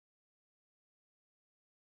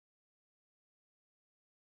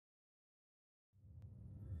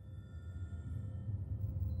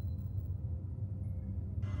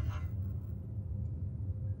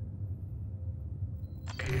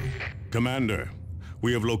Commander,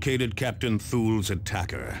 we have located Captain Thula's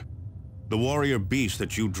attacker. The warrior beast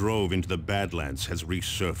that you drove into the Badlands has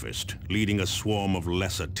resurfaced, leading a swarm of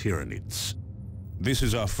lesser Tyranids. This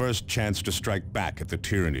is our first chance to strike back at the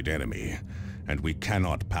Tyranid enemy, and we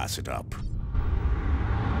cannot pass it up.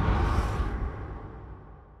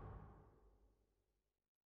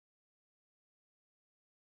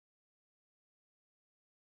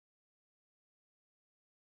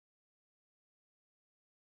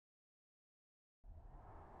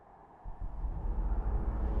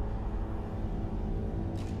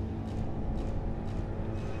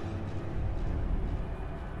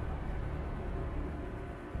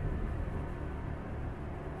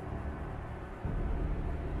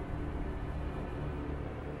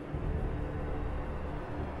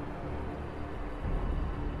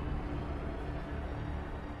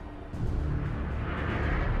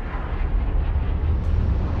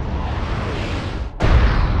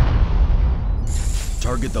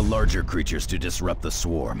 Target the larger creatures to disrupt the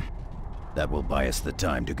swarm. That will buy us the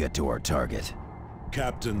time to get to our target.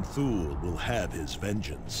 Captain Thula will have his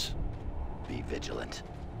vengeance. Be vigilant.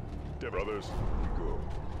 Brothers, go.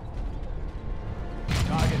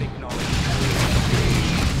 Target acknowledged.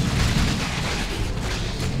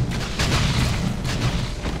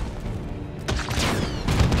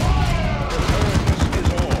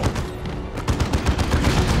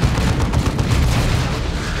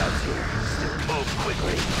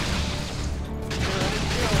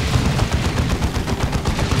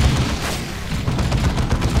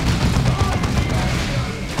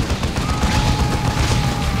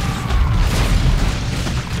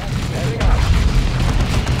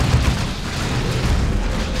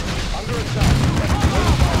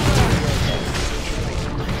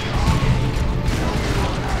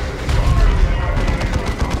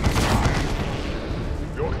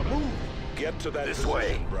 To that this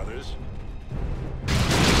way, brothers.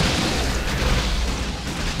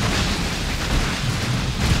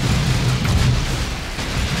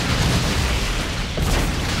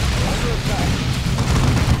 Under attack.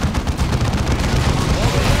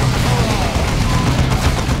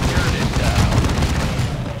 Turn it down.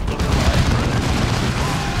 Look alive, brother.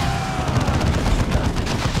 Nothing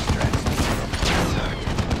distracts me from the target.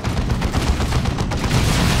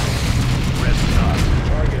 Rest up.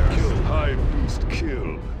 Target killed. High beast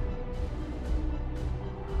killed.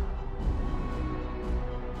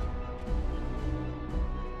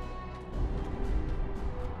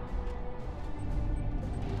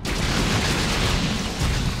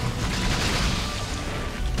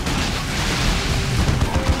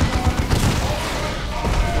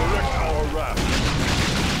 Direct our raft.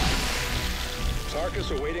 Tarkus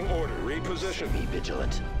awaiting order. Reposition. Be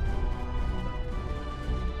vigilant.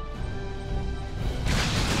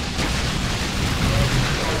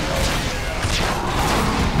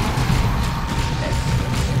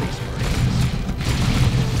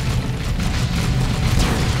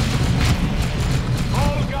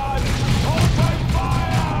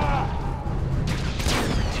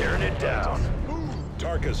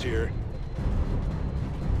 Tarkus here.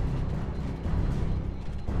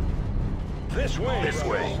 This way. This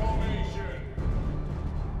way.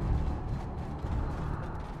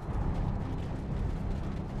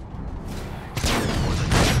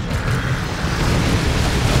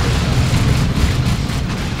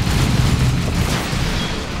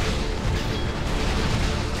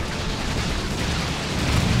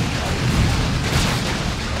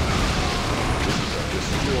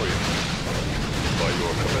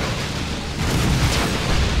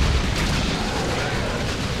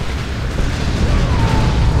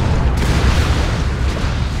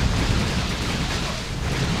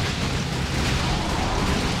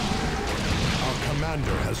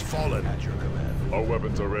 Fallen. At your command. Our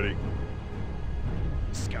weapons are ready.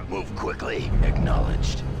 Scout. Move quickly.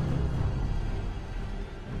 Acknowledged.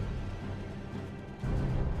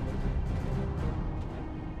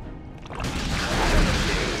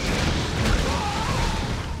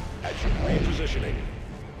 At your repositioning.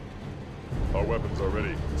 Our weapons are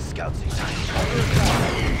ready. Scouts assigned. Target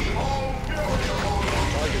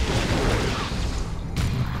destroyed.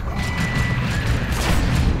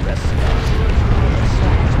 Rest up.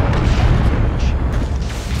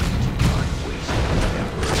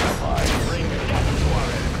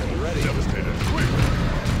 Devastated. Quick!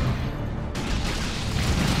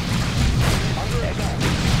 Under attack.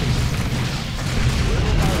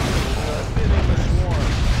 Thinning the swarm.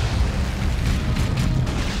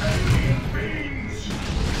 Alien beings.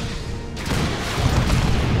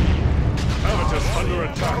 Habitus under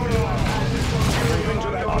attack. Moving to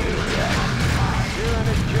that attack.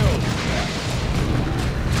 Tyranid killed.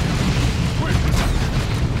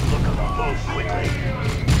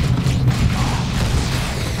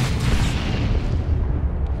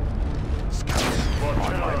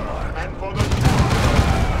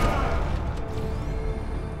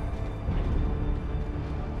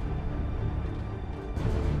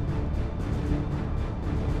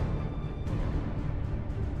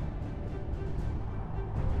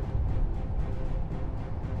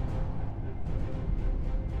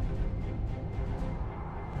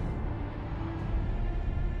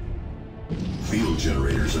 Field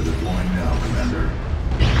generators are deploying now, Commander.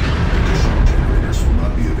 Additional generators will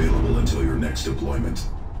not be available until your next deployment.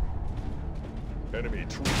 Enemy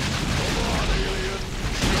troops. Come on, alien.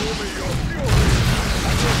 Show me your fury.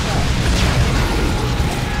 At your back.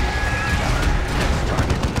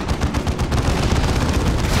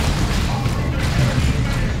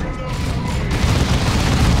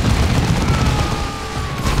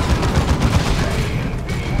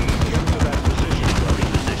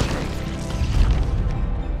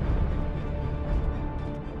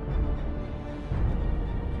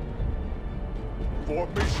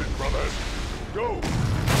 Formation, brothers! Go! And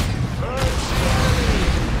slay!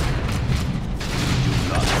 Do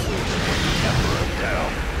not waver. Emperor down.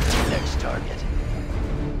 Next target.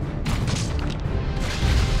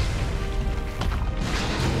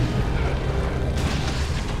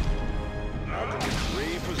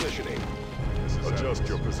 Repositioning. Adjust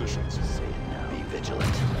your positions. Be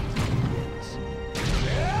vigilant.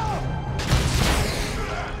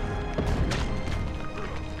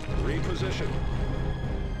 Reposition.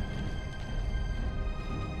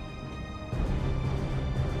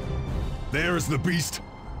 There is the beast.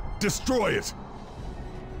 Destroy it.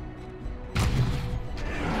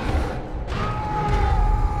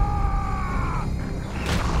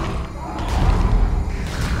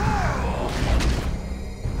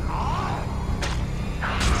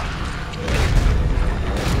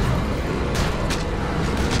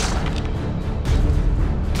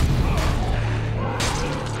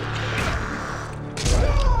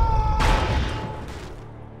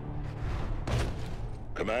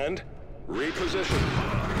 Command, reposition.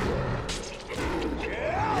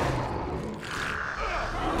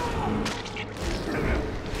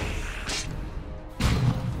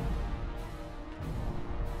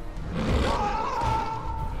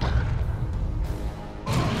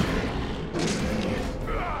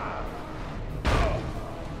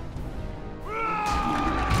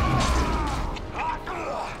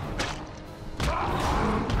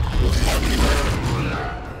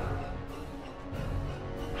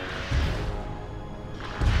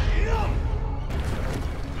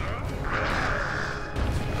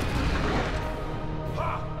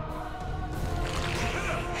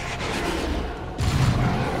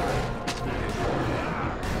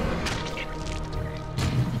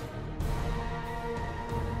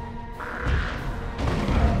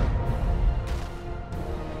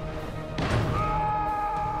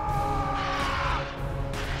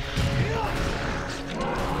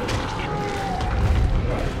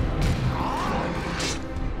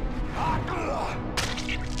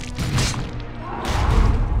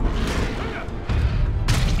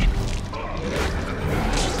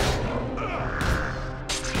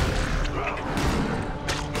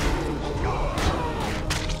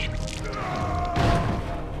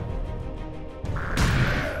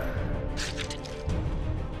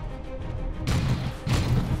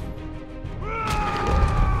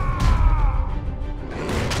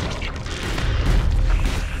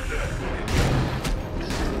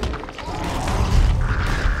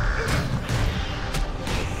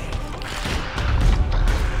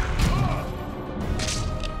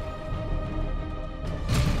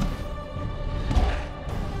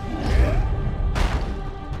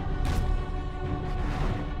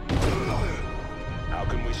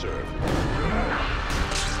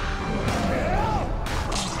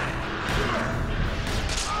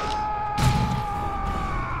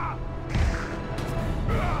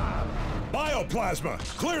 Plasma!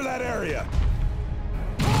 Clear that area!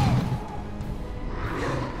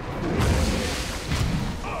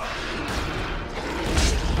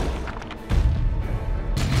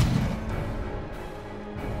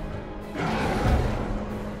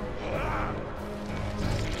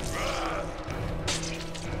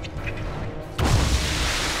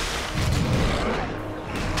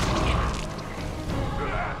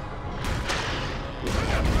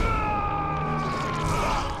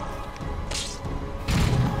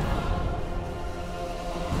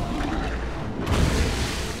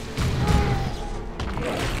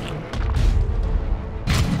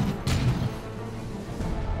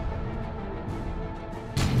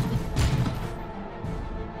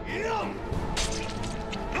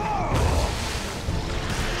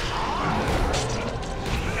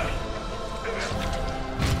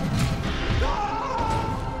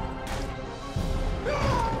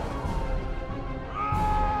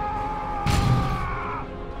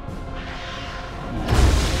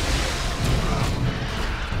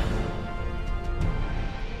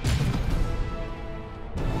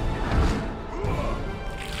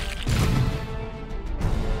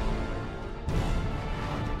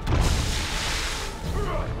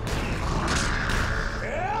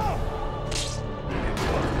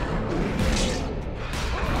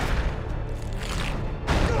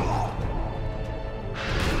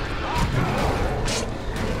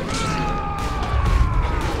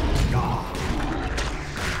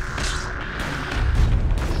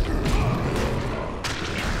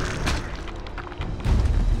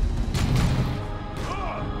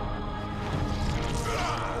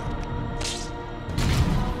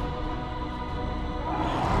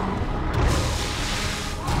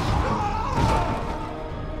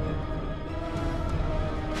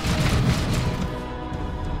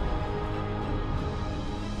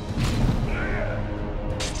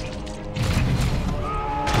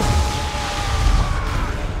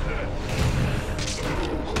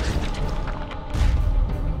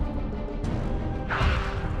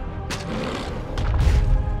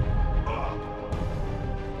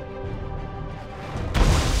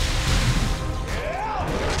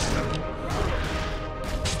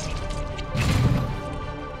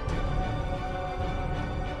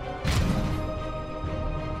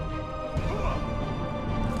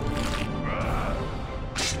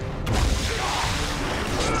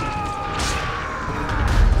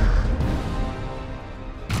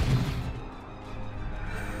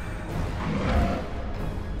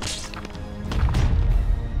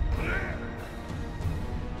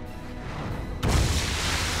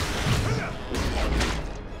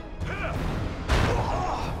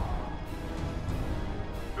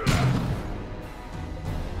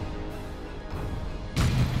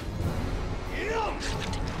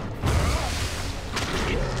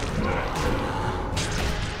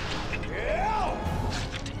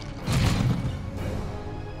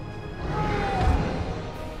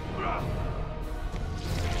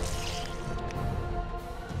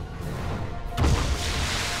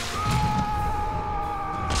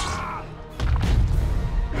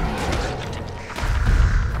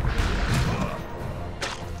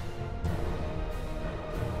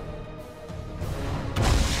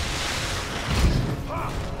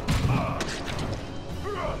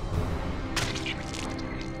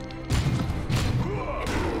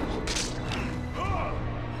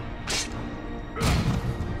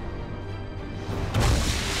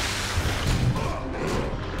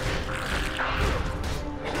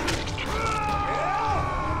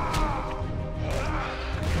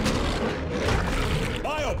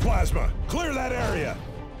 plasma! Clear that area!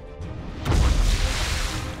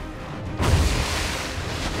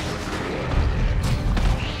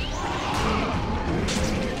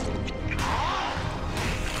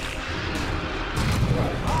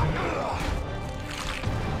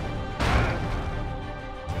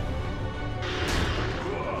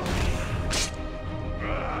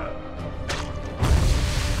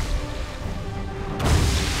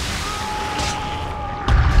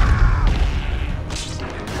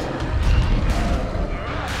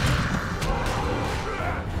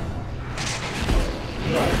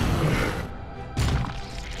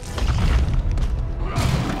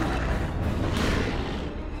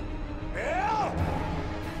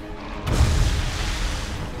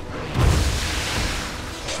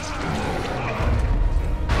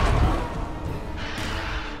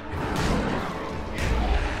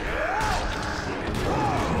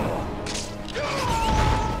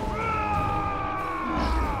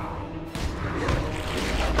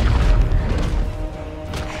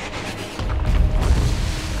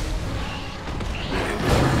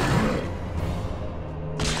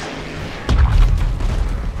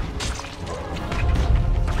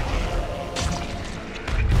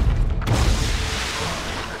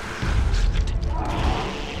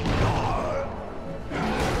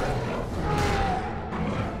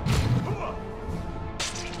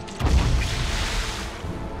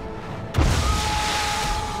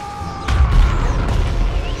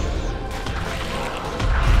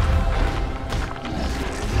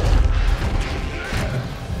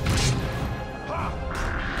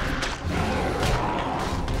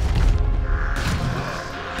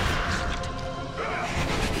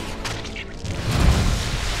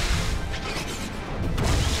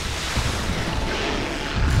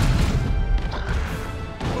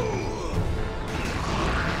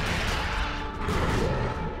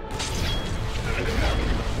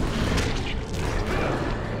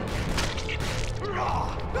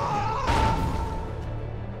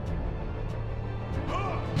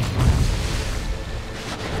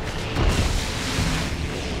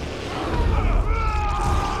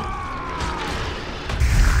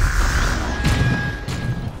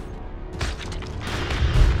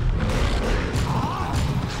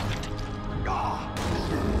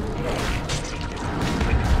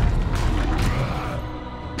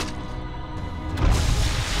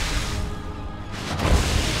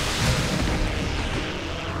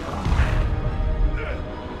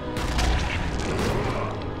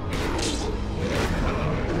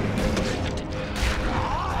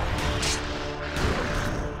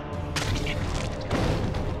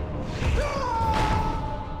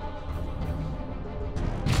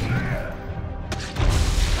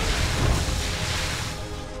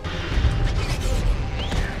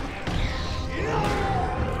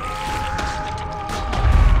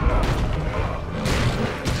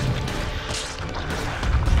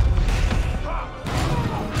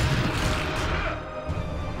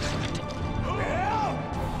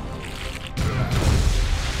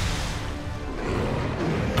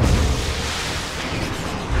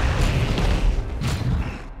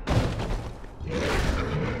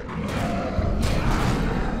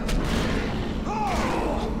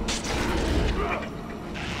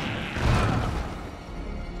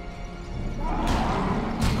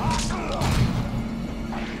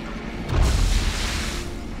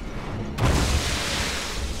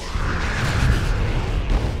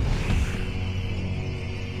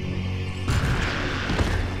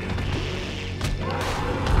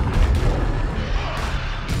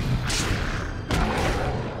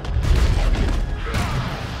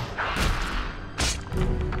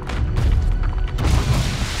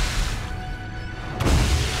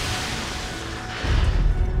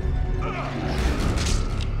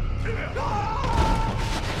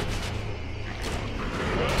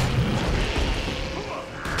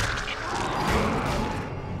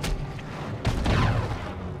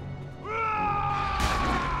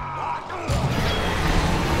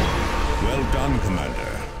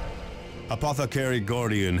 Apothecary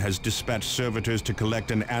Gordian has dispatched servitors to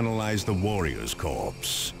collect and analyze the warrior's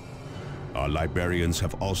corpse. Our librarians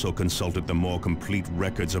have also consulted the more complete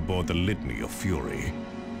records aboard the Litany of Fury.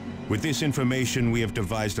 With this information, we have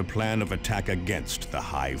devised a plan of attack against the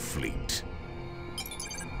High Fleet.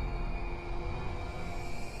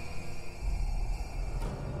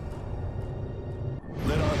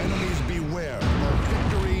 Let our enemies beware, for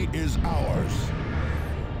victory is ours.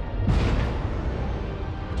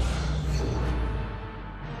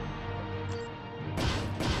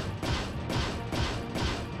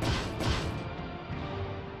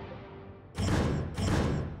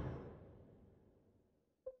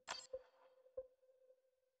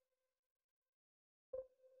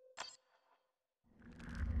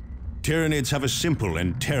 Tyranids have a simple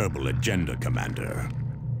and terrible agenda, Commander.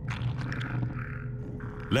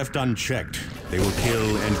 Left unchecked, they will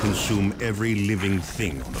kill and consume every living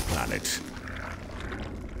thing on the planet.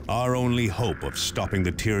 Our only hope of stopping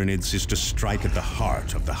the Tyranids is to strike at the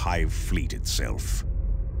heart of the Hive fleet itself.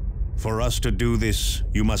 For us to do this,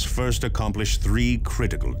 you must first accomplish 3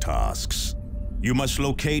 critical tasks. You must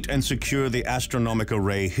locate and secure the astronomic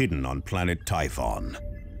array hidden on planet Typhon.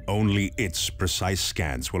 Only its precise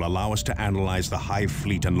scans will allow us to analyze the Hive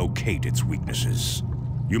fleet and locate its weaknesses.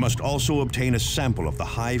 You must also obtain a sample of the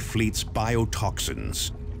Hive fleet's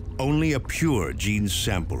biotoxins. Only a pure gene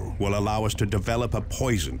sample will allow us to develop a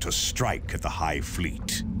poison to strike at the Hive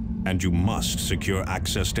fleet. And you must secure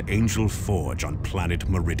access to Angel Forge on planet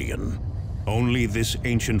Meridian. Only this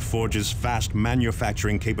ancient forge's vast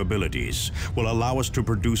manufacturing capabilities will allow us to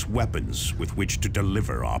produce weapons with which to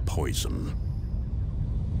deliver our poison.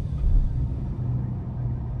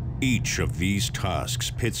 Each of these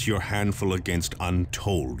tasks pits your handful against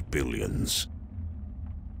untold billions.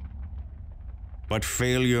 But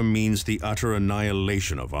failure means the utter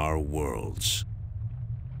annihilation of our worlds.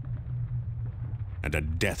 And a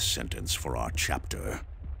death sentence for our chapter.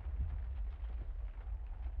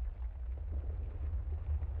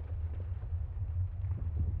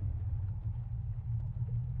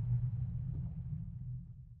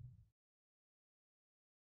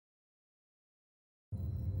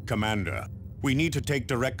 Commander, we need to take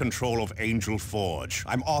direct control of Angel Forge.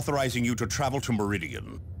 I'm authorizing you to travel to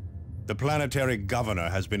Meridian. The planetary governor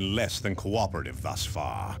has been less than cooperative thus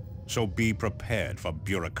far, so be prepared for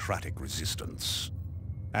bureaucratic resistance.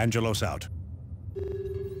 Angelos out.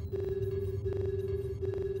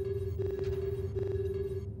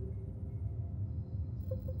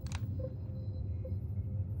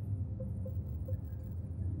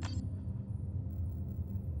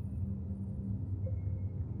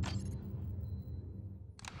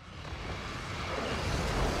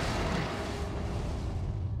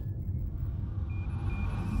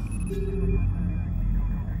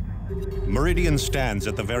 Meridian stands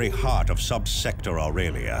at the very heart of Subsector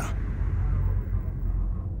Aurelia.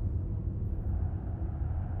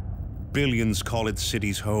 Billions call its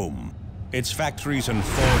cities home. Its factories and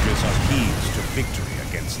forges are keys to victory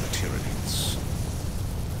against the Tyranids.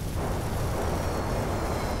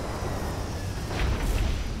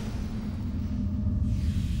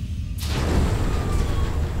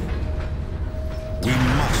 We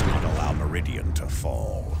must not allow Meridian to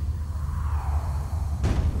fall.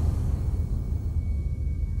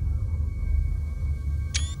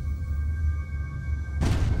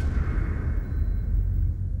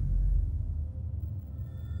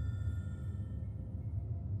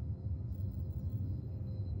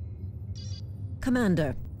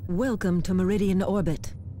 Commander, welcome to Meridian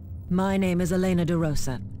Orbit. My name is Elena de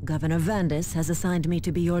Rosa. Governor Vandis has assigned me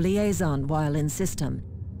to be your liaison while in system.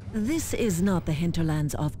 This is not the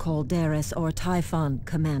hinterlands of Calderis or Typhon,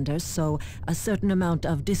 Commander, so a certain amount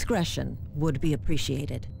of discretion would be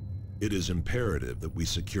appreciated. It is imperative that we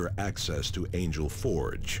secure access to Angel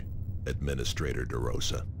Forge, Administrator de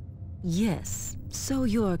Rosa. Yes, so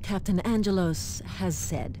your Captain Angelos has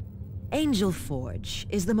said. Angel Forge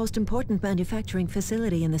is the most important manufacturing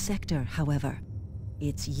facility in the sector, however.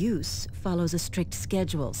 Its use follows a strict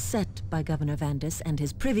schedule set by Governor Vandis and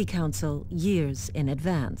his Privy Council years in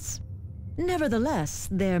advance. Nevertheless,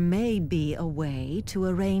 there may be a way to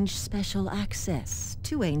arrange special access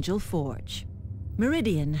to Angel Forge.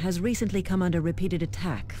 Meridian has recently come under repeated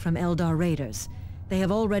attack from Eldar raiders. They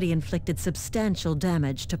have already inflicted substantial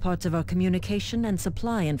damage to parts of our communication and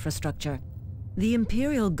supply infrastructure. The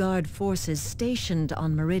Imperial Guard forces stationed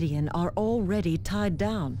on Meridian are already tied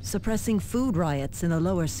down, suppressing food riots in the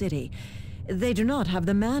lower city. They do not have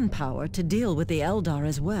the manpower to deal with the Eldar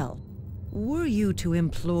as well. Were you to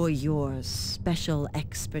employ your special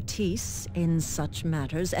expertise in such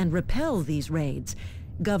matters and repel these raids,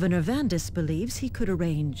 Governor Vandis believes he could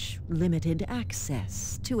arrange limited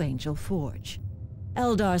access to Angel Forge.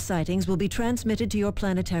 Eldar sightings will be transmitted to your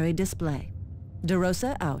planetary display. De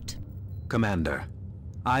Rosa out. Commander,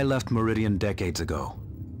 I left Meridian decades ago,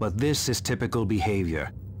 but this is typical behavior.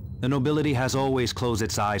 The nobility has always closed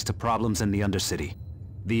its eyes to problems in the Undercity.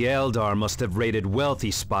 The Eldar must have raided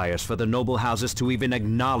wealthy spires for the noble houses to even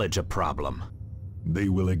acknowledge a problem. They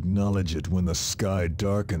will acknowledge it when the sky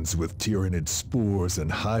darkens with Tyranid spores and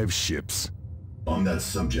hive ships. On that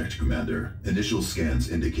subject, Commander, initial scans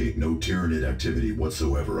indicate no Tyranid activity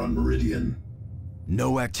whatsoever on Meridian.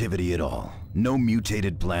 No activity at all. No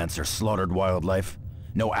mutated plants or slaughtered wildlife.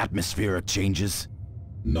 No atmospheric changes.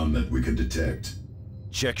 None that we could detect.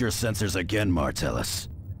 Check your sensors again, Martellus.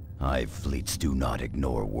 Hive fleets do not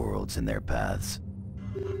ignore worlds in their paths.